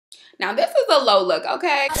Now this is a low look,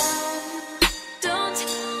 okay?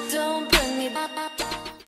 Don't bring me back.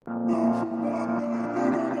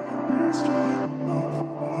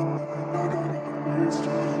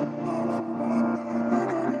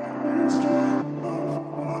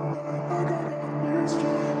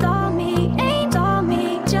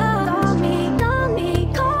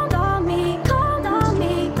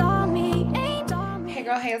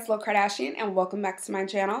 Hey, it's Lil Kardashian and welcome back to my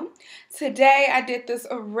channel. Today I did this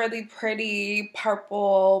really pretty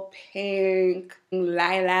purple, pink,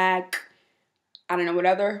 lilac, I don't know what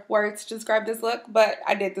other words to describe this look, but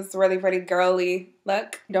I did this really pretty girly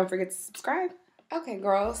look. Don't forget to subscribe. Okay,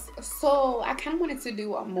 girls, so I kind of wanted to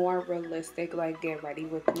do a more realistic, like, get ready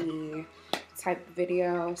with me type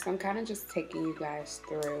video. So I'm kind of just taking you guys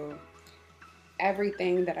through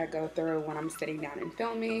everything that I go through when I'm sitting down and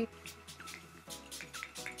filming.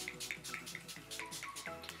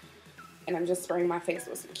 And I'm just spraying my face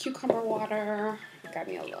with some cucumber water. Got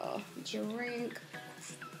me a little drink.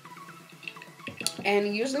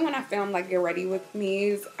 And usually when I film like get ready with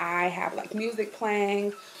me's, I have like music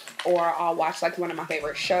playing or I'll watch like one of my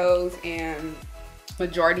favorite shows, and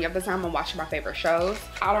majority of the time I'm watching my favorite shows.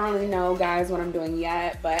 I don't really know, guys, what I'm doing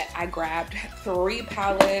yet, but I grabbed 3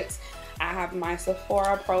 palettes. I have my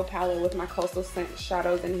Sephora Pro palette with my Coastal Scent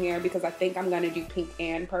shadows in here because I think I'm going to do pink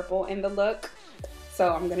and purple in the look.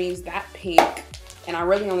 So I'm going to use that pink, and I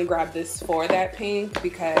really only grabbed this for that pink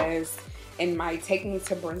because in my Take Me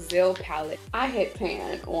to Brazil palette, I hit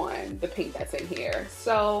pan on the pink that's in here.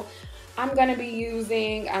 So I'm going to be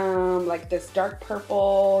using like this dark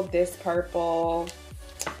purple, this purple,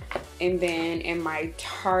 and then in my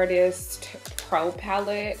Tartist Pro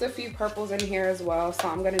palette, there's a few purples in here as well, so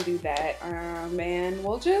I'm gonna do that, and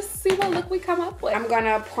we'll just see what look we come up with. I'm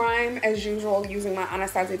gonna prime as usual using my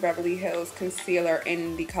Anastasia Beverly Hills concealer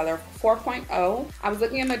in the color 4.0. I was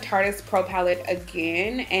looking at the Tartist Pro palette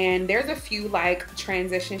again, and there's a few like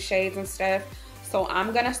transition shades and stuff, so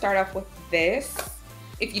I'm gonna start off with this.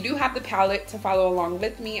 If you do have the palette to follow along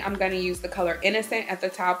with me, I'm going to use the color Innocent at the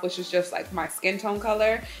top, which is just like my skin tone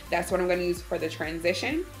color. That's what I'm going to use for the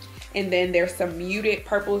transition. And then there's some muted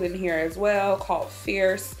purples in here as well called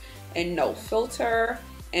Fierce and No Filter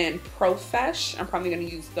and Profesh. I'm probably going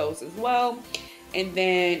to use those as well. And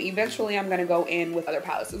then eventually I'm going to go in with other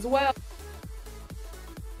palettes as well.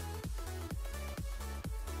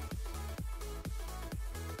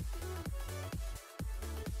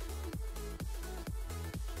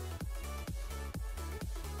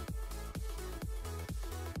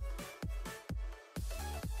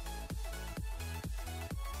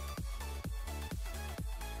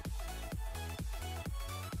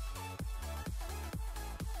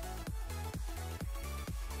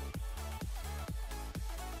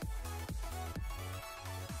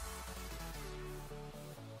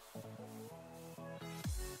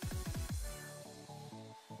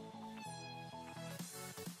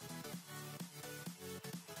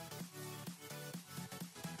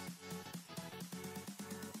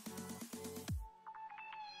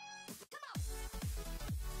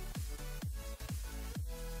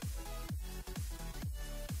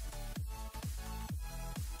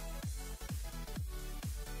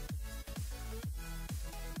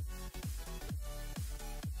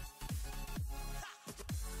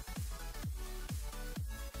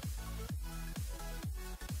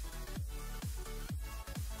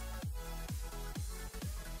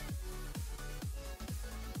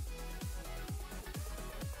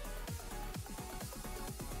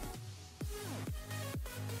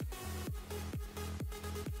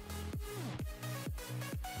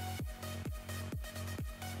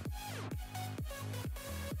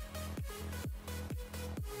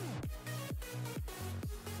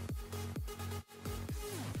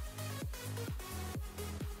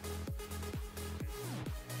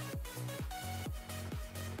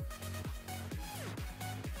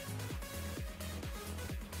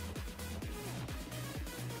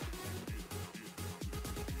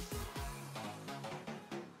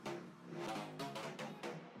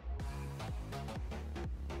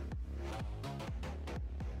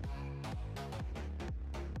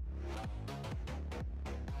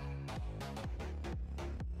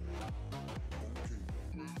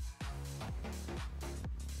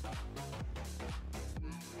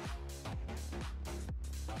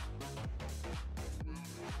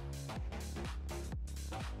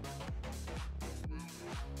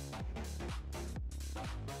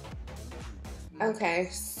 Okay,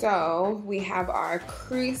 so we have our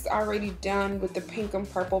crease already done with the pink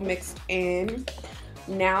and purple mixed in.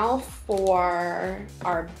 Now for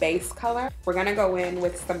our base color, we're gonna go in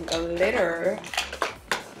with some glitter.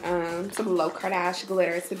 some low Kardashian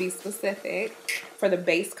glitter to be specific for the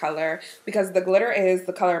base color, because the glitter is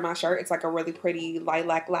the color of my shirt. It's like a really pretty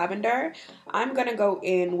lilac lavender. I'm gonna go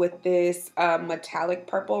in with this metallic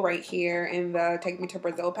purple right here in the Take Me to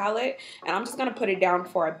Brazil palette, and I'm just gonna put it down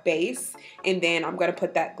for a base, and then I'm gonna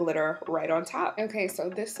put that glitter right on top. Okay, so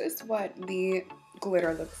this is what the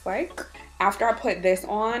glitter looks like. After I put this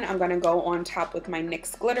on, I'm gonna go on top with my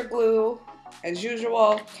NYX glitter glue as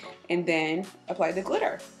usual, and then apply the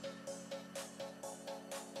glitter.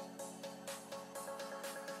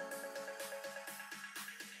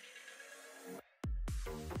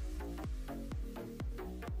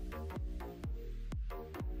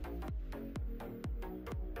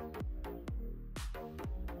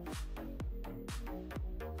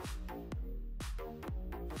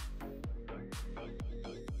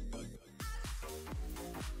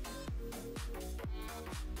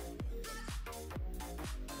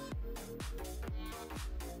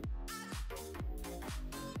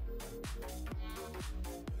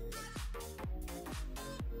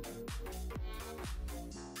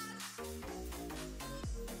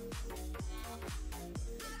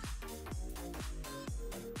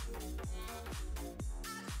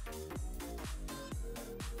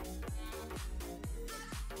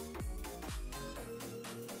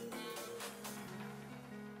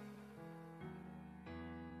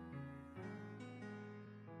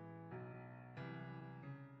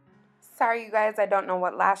 Sorry you guys, I don't know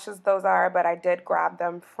what lashes those are, but I did grab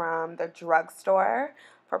them from the drugstore.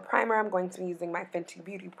 For primer, I'm going to be using my Fenty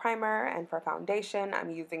Beauty Primer, and for foundation,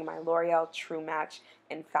 I'm using my L'Oreal True Match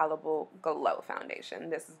Infallible Glow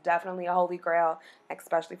Foundation. This is definitely a holy grail,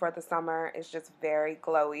 especially for the summer. It's just very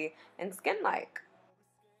glowy and skin-like.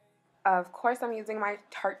 Of course, I'm using my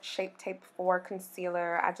Tarte Shape Tape for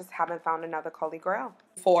concealer. I just haven't found another holy grail.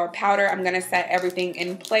 For powder, I'm going to set everything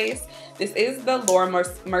in place. This is the Laura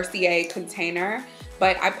Mercier container,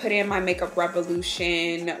 but I put in my Makeup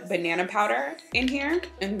Revolution banana powder in here.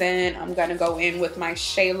 And then I'm going to go in with my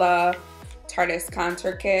Shayla Tarteist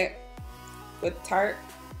Contour Kit with Tarte.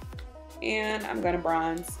 And I'm going to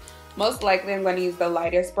bronze. Most likely I'm going to use the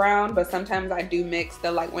lightest brown, but sometimes I do mix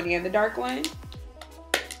the light one and the dark one.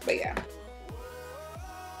 But yeah.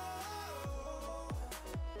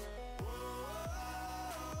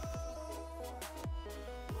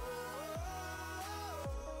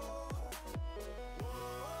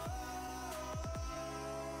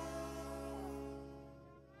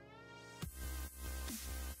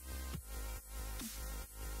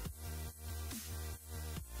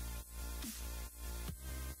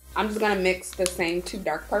 I'm just gonna mix the same two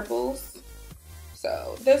dark purples.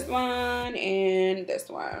 So this one and this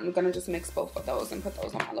one. I'm gonna just mix both of those and put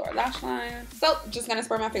those on my lower lash line. So just gonna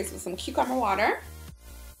spray my face with some cucumber water.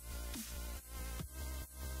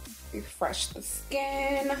 Refresh the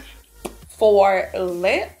skin. For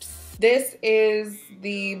lips, this is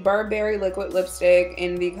the Burberry liquid lipstick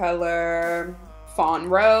in the color Fawn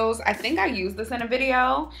Rose. I think I used this in a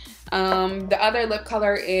video. The other lip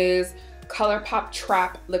color is ColourPop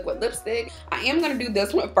Trap liquid lipstick. I am gonna do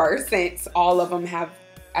this one first since all of them have,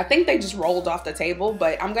 I think they just rolled off the table,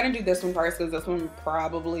 but I'm gonna do this one first because this one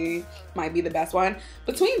probably might be the best one.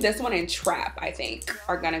 Between this one and Trap, I think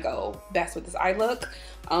are gonna go best with this eye look.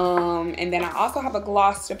 And then I also have a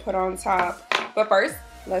gloss to put on top, but first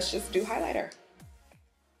let's just do highlighter.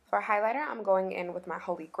 For highlighter, I'm going in with my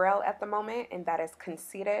holy grail at the moment, and that is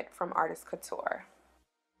Conceited from Artist Couture.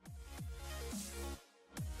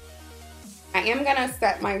 I am gonna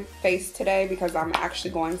set my face today because I'm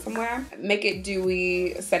actually going somewhere. Make It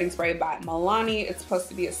Dewy setting spray by Milani. It's supposed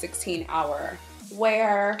to be a 16-hour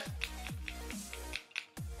wear.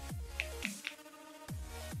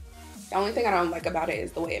 The only thing I don't like about it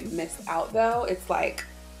is the way it mists out though. It's like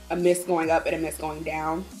a mist going up and a mist going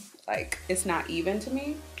down. Like, it's not even to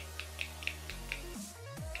me.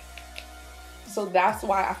 So that's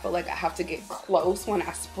why I feel like I have to get close when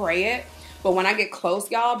I spray it. But when I get close,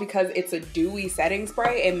 y'all, because it's a dewy setting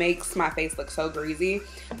spray, it makes my face look so greasy.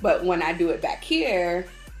 But when I do it back here,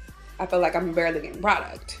 I feel like I'm barely getting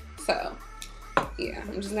product. So, yeah,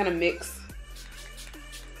 I'm just gonna mix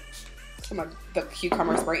some of the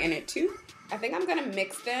cucumber spray in it too. I think I'm gonna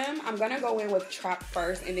mix them. I'm gonna go in with Trap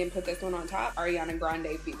first and then put this one on top. Ariana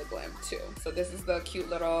Grande Be The Glam too. So this is the cute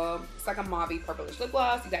little, it's like a mauve-y purplish lip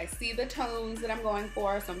gloss. You guys see the tones that I'm going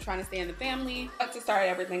for, so I'm trying to stay in the family. But to start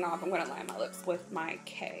everything off, I'm gonna line my lips with my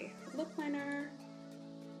K lip liner.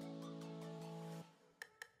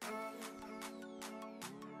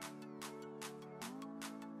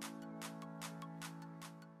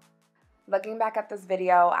 Looking back at this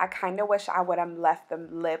video, I kind of wish I would have left the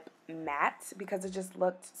lip matte because it just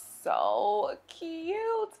looked so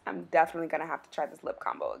cute. I'm definitely gonna have to try this lip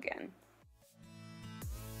combo again.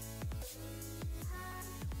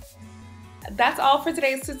 That's all for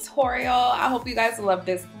today's tutorial. I hope you guys love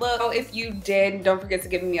this look. If you did, don't forget to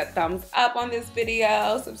give me a thumbs up on this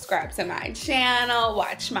video, subscribe to my channel,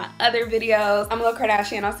 watch my other videos. I'm Lil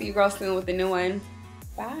Kardashian. I'll see you girls soon with a new one.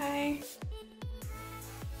 Bye.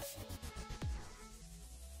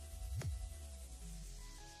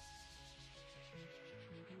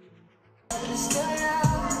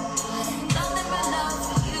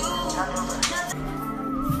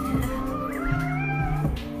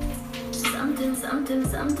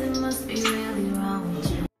 Something must be really wrong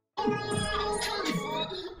with you.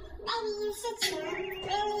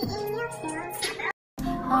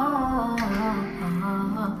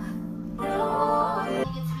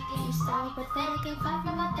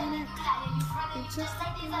 Just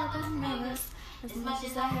like these other niggas. As much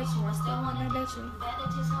as I hate you, I still wanna date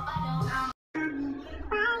you.